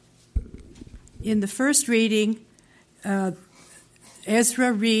In the first reading,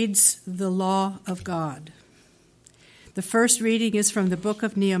 Ezra reads the law of God. The first reading is from the book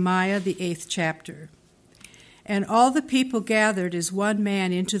of Nehemiah, the 8th chapter. And all the people gathered as one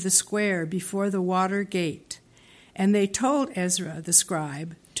man into the square before the water gate. And they told Ezra the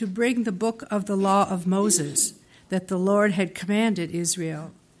scribe to bring the book of the law of Moses that the Lord had commanded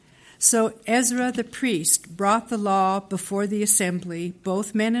Israel. So Ezra the priest brought the law before the assembly,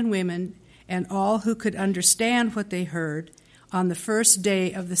 both men and women, and all who could understand what they heard, on the first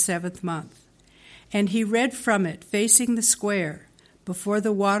day of the 7th month. And he read from it facing the square before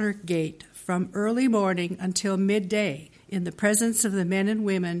the water gate from early morning until midday in the presence of the men and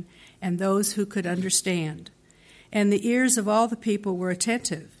women and those who could understand. And the ears of all the people were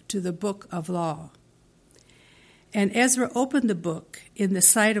attentive to the book of law. And Ezra opened the book in the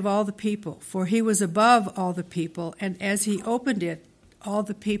sight of all the people, for he was above all the people, and as he opened it, all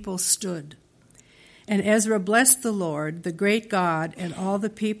the people stood. And Ezra blessed the Lord, the great God, and all the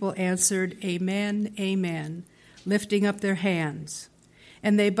people answered, Amen, Amen, lifting up their hands.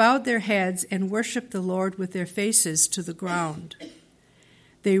 And they bowed their heads and worshipped the Lord with their faces to the ground.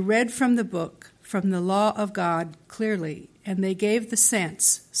 They read from the book, from the law of God, clearly, and they gave the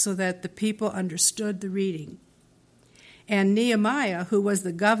sense so that the people understood the reading. And Nehemiah, who was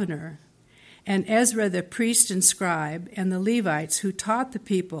the governor, and Ezra the priest and scribe, and the Levites who taught the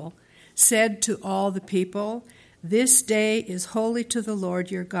people, said to all the people, This day is holy to the Lord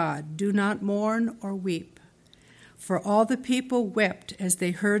your God. Do not mourn or weep. For all the people wept as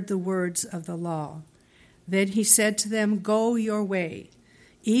they heard the words of the law. Then he said to them, Go your way,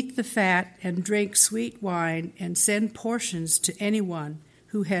 eat the fat and drink sweet wine, and send portions to anyone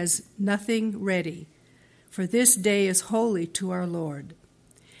who has nothing ready. For this day is holy to our Lord.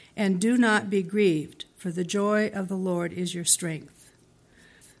 And do not be grieved, for the joy of the Lord is your strength.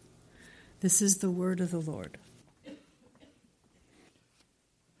 This is the word of the Lord.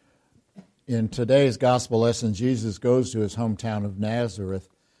 In today's gospel lesson, Jesus goes to his hometown of Nazareth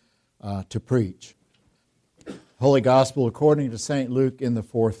to preach. Holy Gospel according to St. Luke in the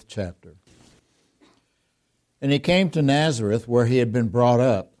 4th chapter. And he came to Nazareth where he had been brought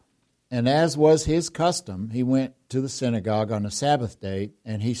up. And as was his custom, he went to the synagogue on a Sabbath day,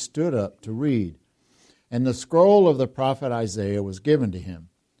 and he stood up to read. And the scroll of the prophet Isaiah was given to him.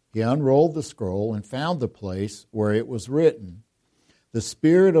 He unrolled the scroll and found the place where it was written, The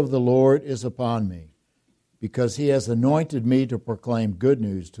Spirit of the Lord is upon me, because he has anointed me to proclaim good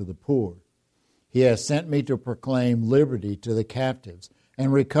news to the poor. He has sent me to proclaim liberty to the captives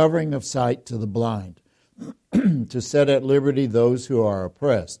and recovering of sight to the blind, to set at liberty those who are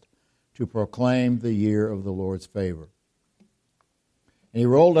oppressed, to proclaim the year of the Lord's favor. And he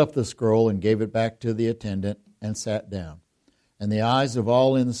rolled up the scroll and gave it back to the attendant and sat down. And the eyes of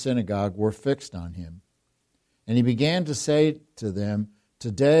all in the synagogue were fixed on him. And he began to say to them,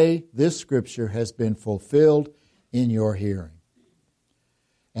 Today this scripture has been fulfilled in your hearing.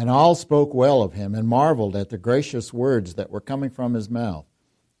 And all spoke well of him and marveled at the gracious words that were coming from his mouth.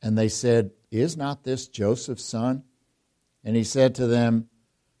 And they said, Is not this Joseph's son? And he said to them,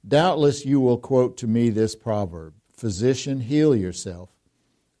 Doubtless you will quote to me this proverb, Physician, heal yourself.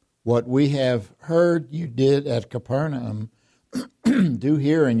 What we have heard you did at Capernaum, do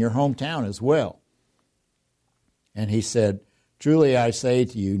here in your hometown as well. And he said, Truly I say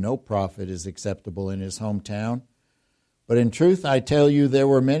to you, no prophet is acceptable in his hometown. But in truth I tell you, there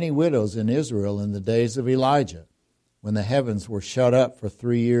were many widows in Israel in the days of Elijah, when the heavens were shut up for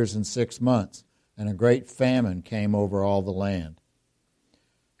 3 years and 6 months, and a great famine came over all the land.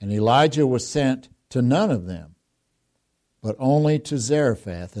 And Elijah was sent to none of them, but only to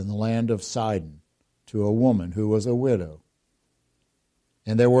Zarephath in the land of Sidon, to a woman who was a widow.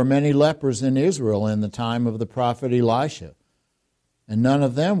 And there were many lepers in Israel in the time of the prophet Elisha, and none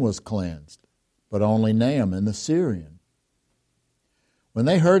of them was cleansed, but only Naaman the Syrian. When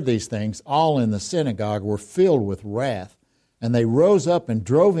they heard these things, all in the synagogue were filled with wrath, and they rose up and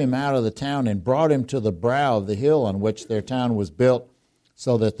drove him out of the town and brought him to the brow of the hill on which their town was built,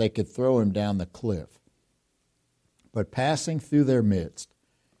 so that they could throw him down the cliff. But passing through their midst,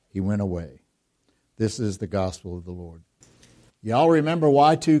 he went away. This is the gospel of the Lord. Y'all remember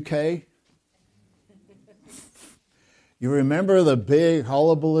Y2K? You remember the big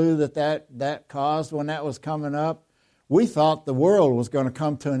hullabaloo that caused when that was coming up? We thought the world was going to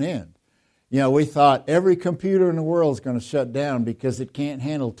come to an end. We thought every computer in the world is going to shut down because it can't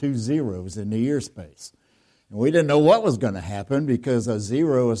handle 2 zeros in the year space. And we didn't know what was going to happen because a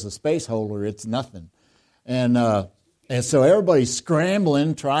zero is a space holder. It's nothing. And so everybody's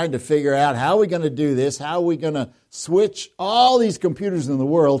scrambling, trying to figure out how are we going to do this? How are we going to switch all these computers in the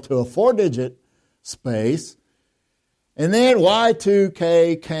world to a 4-digit space. And then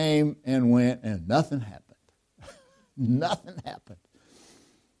Y2K came and went, and nothing happened. Nothing happened.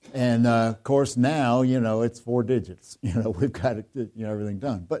 And, of course, now, it's 4 digits. We've got everything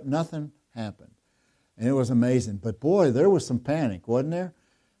done. But nothing happened. And it was amazing. But, boy, there was some panic, wasn't there?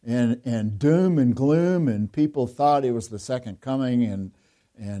 And doom and gloom, and people thought it was the second coming, and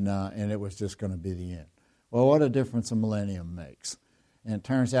it was just going to be the end. Well, what a difference a millennium makes. And it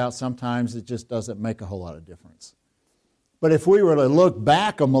turns out sometimes it just doesn't make a whole lot of difference. But if we were to look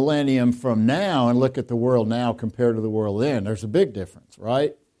back a millennium from now and look at the world now compared to the world then, there's a big difference,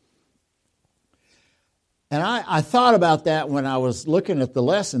 right? And I thought about that when I was looking at the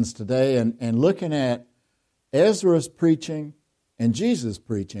lessons today and looking at Ezra's preaching and Jesus'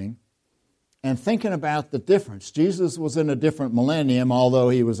 preaching and thinking about the difference. Jesus was in a different millennium, although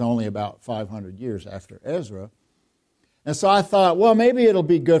he was only about 500 years after Ezra. And so I thought, well, maybe it'll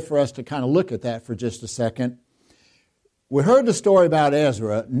be good for us to kind of look at that for just a second. We heard the story about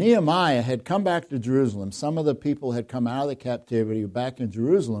Ezra. Nehemiah had come back to Jerusalem. Some of the people had come out of the captivity back in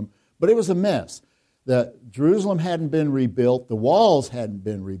Jerusalem, but it was a mess. Jerusalem hadn't been rebuilt. The walls hadn't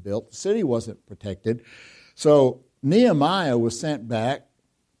been rebuilt. The city wasn't protected. So Nehemiah was sent back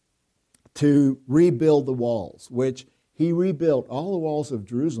to rebuild the walls, which he rebuilt all the walls of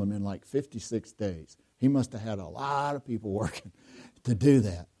Jerusalem in like 56 days. He must have had a lot of people working to do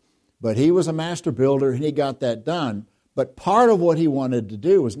that. But he was a master builder, and he got that done. But part of what he wanted to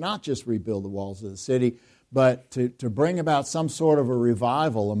do was not just rebuild the walls of the city, but to bring about some sort of a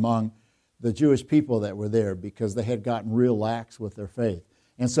revival among the Jewish people that were there, because they had gotten real lax with their faith.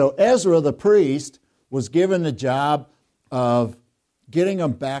 And so Ezra, the priest, was given the job of getting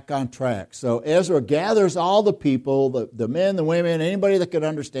them back on track. So Ezra gathers all the people, the men, the women, anybody that could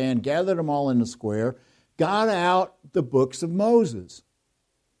understand, gathered them all in the square, got out the books of Moses,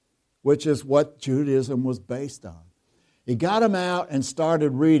 which is what Judaism was based on. He got them out and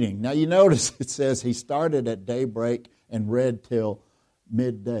started reading. Now you notice it says he started at daybreak and read till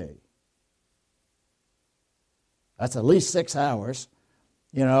midday. That's at least 6 hours,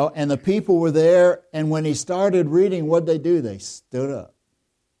 and the people were there, and when he started reading, what'd they do? They stood up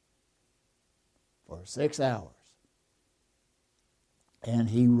for 6 hours. And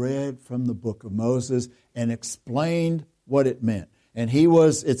he read from the book of Moses and explained what it meant. And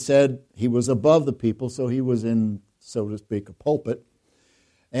it said he was above the people, so he was in, so to speak, a pulpit.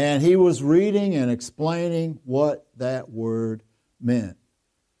 And he was reading and explaining what that word meant.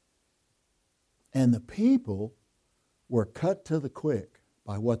 And the people were cut to the quick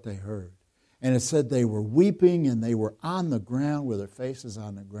by what they heard. And it said they were weeping and they were on the ground with their faces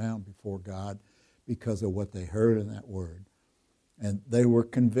on the ground before God because of what they heard in that word. And they were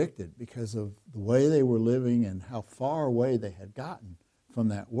convicted because of the way they were living and how far away they had gotten from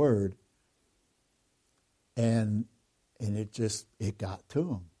that word. And it got to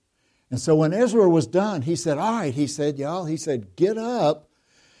them. And so when Ezra was done, he said, all right, he said, get up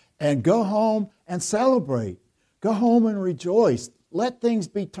and go home and celebrate. Go home and rejoice. Let things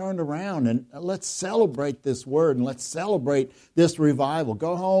be turned around, and let's celebrate this word, and let's celebrate this revival.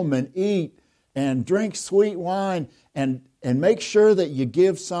 Go home and eat and drink sweet wine, and make sure that you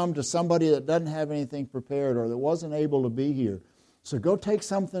give some to somebody that doesn't have anything prepared or that wasn't able to be here. So go take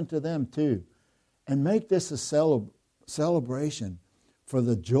something to them too, and make this a celebration, for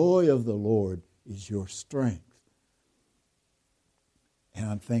the joy of the Lord is your strength. And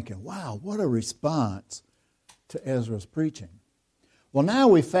I'm thinking, wow, what a response to Ezra's preaching. Well, now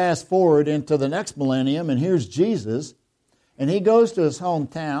we fast forward into the next millennium, and here's Jesus, and he goes to his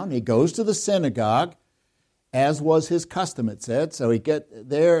hometown. He goes to the synagogue, as was his custom, it said. So he get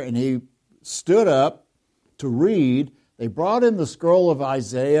there, and he stood up to read. They brought him the scroll of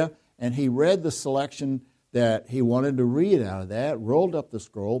Isaiah, and he read the selection that he wanted to read out of that, rolled up the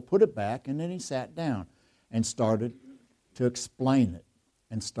scroll, put it back, and then he sat down and started to explain it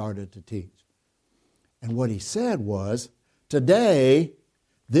and started to teach. And what he said was, today,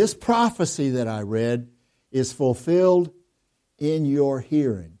 this prophecy that I read is fulfilled in your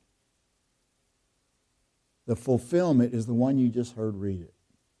hearing. The fulfillment is the one you just heard read it,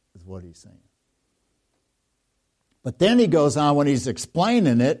 is what he's saying. But then he goes on when he's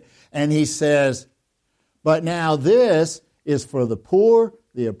explaining it, and he says, but now this is for the poor,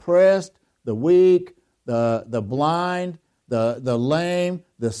 the oppressed, the weak, the blind, the lame,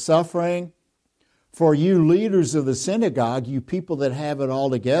 the suffering. For you leaders of the synagogue, you people that have it all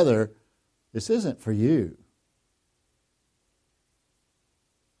together, this isn't for you.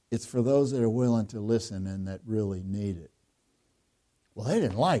 It's for those that are willing to listen and that really need it. Well, they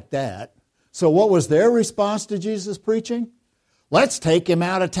didn't like that. So what was their response to Jesus' preaching? let's take him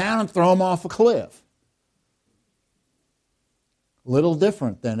out of town and throw him off a cliff. A little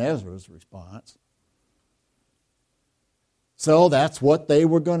different than Ezra's response. So that's what they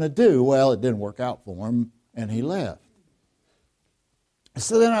were going to do. Well, it didn't work out for him, and he left.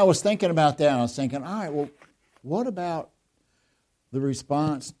 So then I was thinking about that, and I was thinking, all right, well, what about the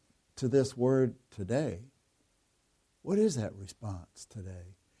response to this word today? What is that response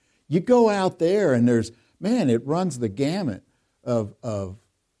today? You go out there, and it runs the gamut of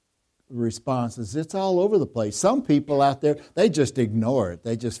responses. It's all over the place. Some people out there, they just ignore it.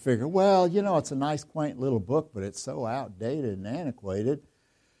 They just figure, well, it's a nice, quaint little book, but it's so outdated and antiquated.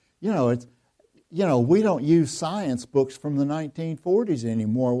 We don't use science books from the 1940s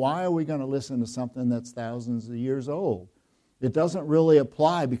anymore. Why are we going to listen to something that's thousands of years old? It doesn't really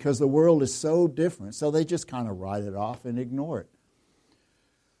apply because the world is so different. So they just kind of write it off and ignore it.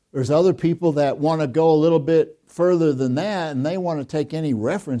 There's other people that want to go a little bit further than that, and they want to take any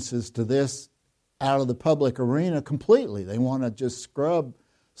references to this out of the public arena completely. They want to just scrub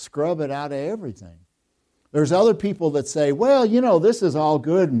it out of everything. There's other people that say, well, this is all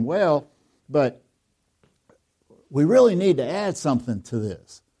good and well, but we really need to add something to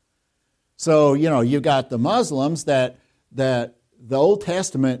this. So, you've got the Muslims that the Old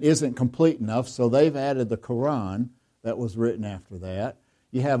Testament isn't complete enough, so they've added the Quran that was written after that.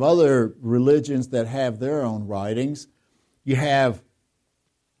 You have other religions that have their own writings. You have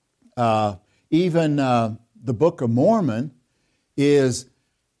even the Book of Mormon is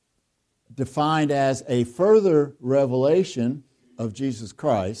defined as a further revelation of Jesus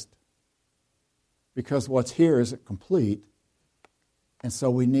Christ because what's here isn't complete. And so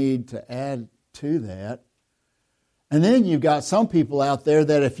we need to add to that. And then you've got some people out there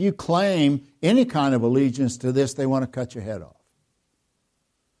that if you claim any kind of allegiance to this, they want to cut your head off.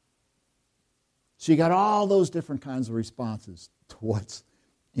 So you got all those different kinds of responses to what's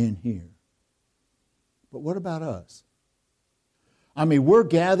in here. But what about us? I mean, we're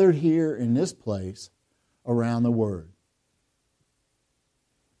gathered here in this place around the Word.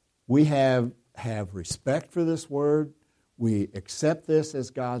 We have respect for this Word. We accept this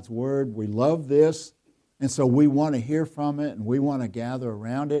as God's Word. We love this. And so we want to hear from it and we want to gather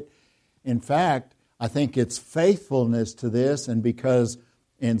around it. In fact, I think it's faithfulness to this, and because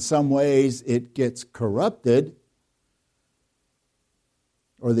in some ways it gets corrupted,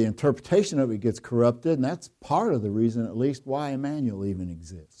 or the interpretation of it gets corrupted, and that's part of the reason, at least, why Emmanuel even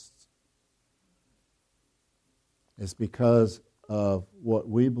exists. It's because of what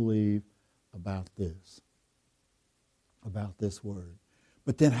we believe about this Word.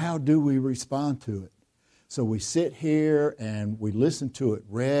 But then how do we respond to it? So we sit here and we listen to it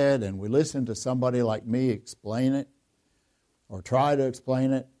read, and we listen to somebody like me explain it, or try to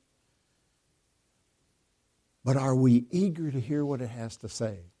explain it. But are we eager to hear what it has to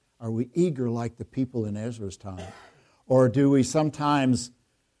say? Are we eager like the people in Ezra's time? Or do we sometimes,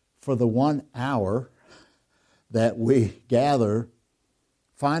 for the 1 hour that we gather,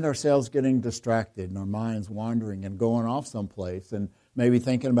 find ourselves getting distracted and our minds wandering and going off someplace and maybe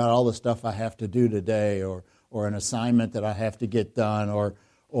thinking about all the stuff I have to do today, or an assignment that I have to get done,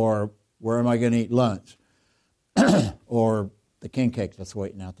 or where am I going to eat lunch? Or the king cake that's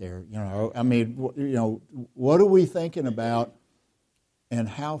waiting out there. What are we thinking about, and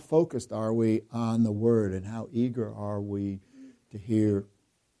how focused are we on the Word, and how eager are we to hear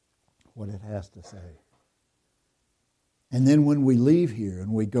what it has to say? And then when we leave here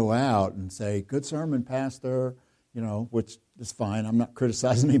and we go out and say, good sermon, Pastor, which is fine. I'm not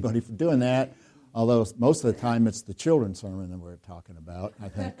criticizing anybody for doing that, although most of the time it's the children's sermon that we're talking about, I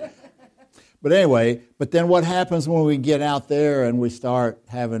think. But anyway, but then what happens when we get out there and we start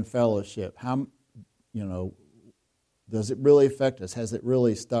having fellowship? How, does it really affect us? Has it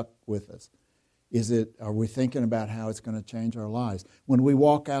really stuck with us? Are we thinking about how it's going to change our lives? When we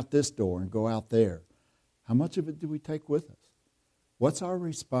walk out this door and go out there, how much of it do we take with us? What's our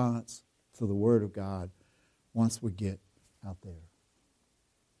response to the Word of God once we get out there?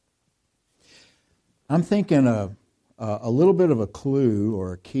 I'm thinking a little bit of a clue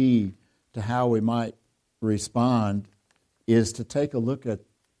or a key to how we might respond is to take a look at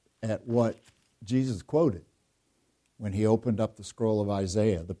what Jesus quoted when he opened up the scroll of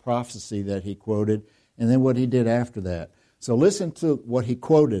Isaiah, the prophecy that he quoted, and then what he did after that. So listen to what he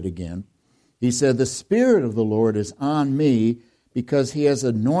quoted again. He said, "The Spirit of the Lord is on me because he has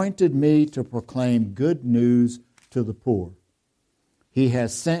anointed me to proclaim good news to the poor. He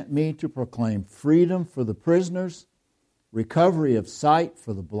has sent me to proclaim freedom for the prisoners, recovery of sight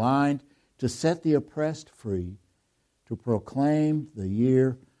for the blind, to set the oppressed free, to proclaim the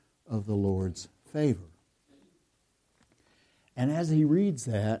year of the Lord's favor." And as he reads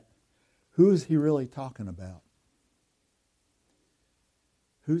that, who is he really talking about?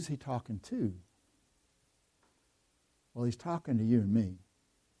 Who's he talking to? Well, he's talking to you and me.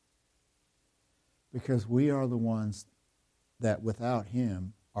 Because we are the ones that without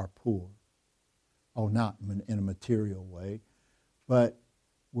him are poor. Oh, not in a material way, but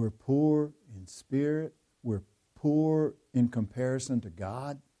we're poor in spirit. We're poor in comparison to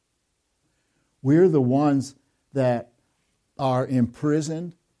God. We're the ones that are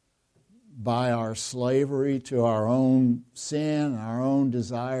imprisoned by our slavery to our own sin, our own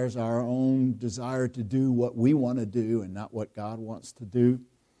desires, our own desire to do what we want to do and not what God wants to do.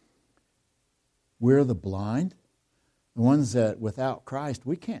 We're the blind, the ones that without Christ,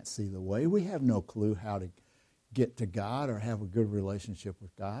 we can't see the way. We have no clue how to get to God or have a good relationship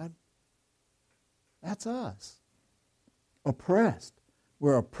with God. That's us. Oppressed.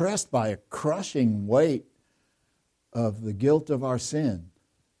 We're oppressed by a crushing weight of the guilt of our sin.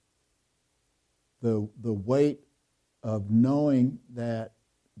 The weight of knowing that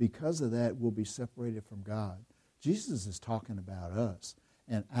because of that we'll be separated from God. Jesus is talking about us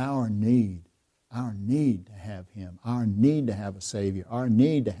and our need to have him, our need to have a Savior, our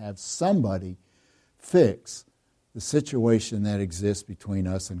need to have somebody fix the situation that exists between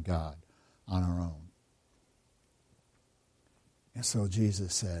us and God on our own. And so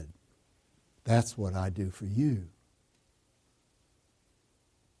Jesus said, that's what I do for you.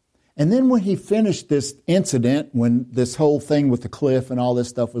 And then when he finished this incident, when this whole thing with the cliff and all this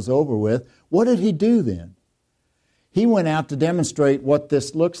stuff was over with, what did he do then? He went out to demonstrate what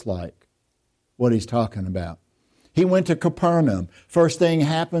this looks like, what he's talking about. He went to Capernaum. First thing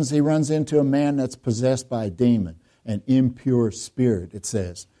happens, he runs into a man that's possessed by a demon, an impure spirit, it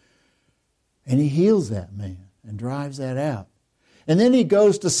says. And he heals that man and drives that out. And then he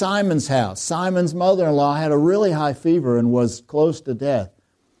goes to Simon's house. Simon's mother-in-law had a really high fever and was close to death.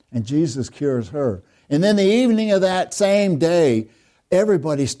 And Jesus cures her. And then the evening of that same day,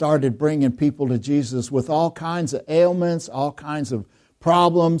 everybody started bringing people to Jesus with all kinds of ailments, all kinds of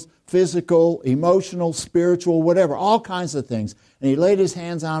problems, physical, emotional, spiritual, whatever, all kinds of things. And he laid his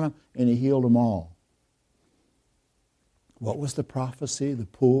hands on them and he healed them all. What was the prophecy? The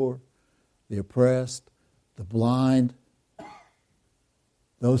poor, the oppressed, the blind,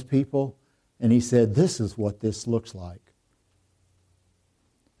 those people. And he said, this is what this looks like.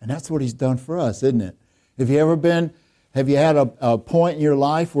 And that's what he's done for us, isn't it? Have you had a point in your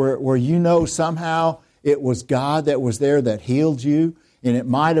life where you know somehow it was God that was there that healed you, and it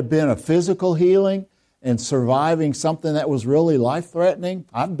might have been a physical healing and surviving something that was really life-threatening?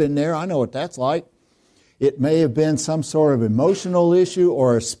 I've been there. I know what that's like. It may have been some sort of emotional issue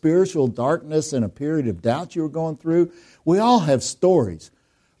or a spiritual darkness and a period of doubt you were going through. We all have stories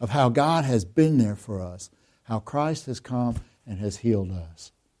of how God has been there for us, how Christ has come and has healed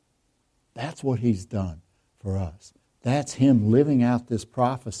us. That's what he's done for us. That's him living out this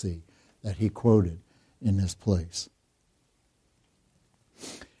prophecy that he quoted in this place.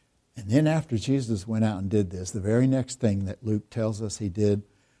 And then after Jesus went out and did this, the very next thing that Luke tells us he did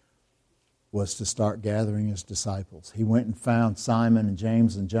was to start gathering his disciples. He went and found Simon and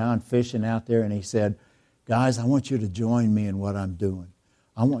James and John fishing out there, and he said, guys, I want you to join me in what I'm doing.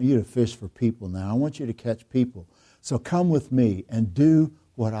 I want you to fish for people now. I want you to catch people. So come with me and do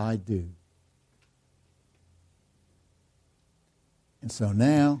what I do. And so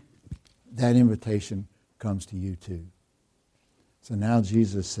now that invitation comes to you too. So now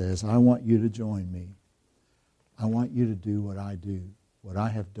Jesus says, I want you to join me. I want you to do what I do, what I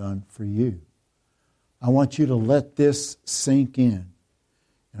have done for you. I want you to let this sink in.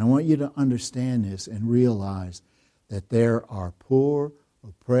 And I want you to understand this and realize that there are poor,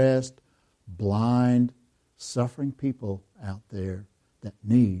 oppressed, blind, suffering people out there that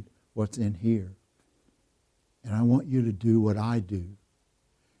need what's in here. And I want you to do what I do.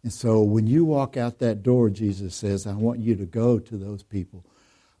 And so when you walk out that door, Jesus says, I want you to go to those people.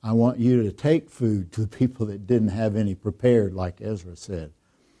 I want you to take food to the people that didn't have any prepared, like Ezra said.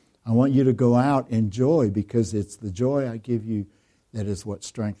 I want you to go out in joy, because it's the joy I give you that is what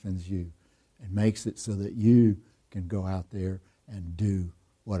strengthens you and makes it so that you can go out there and do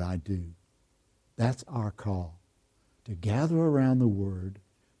what I do. That's our call, to gather around the Word,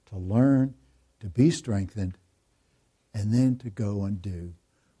 to learn, to be strengthened, and then to go and do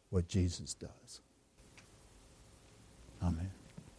what Jesus does. Amen.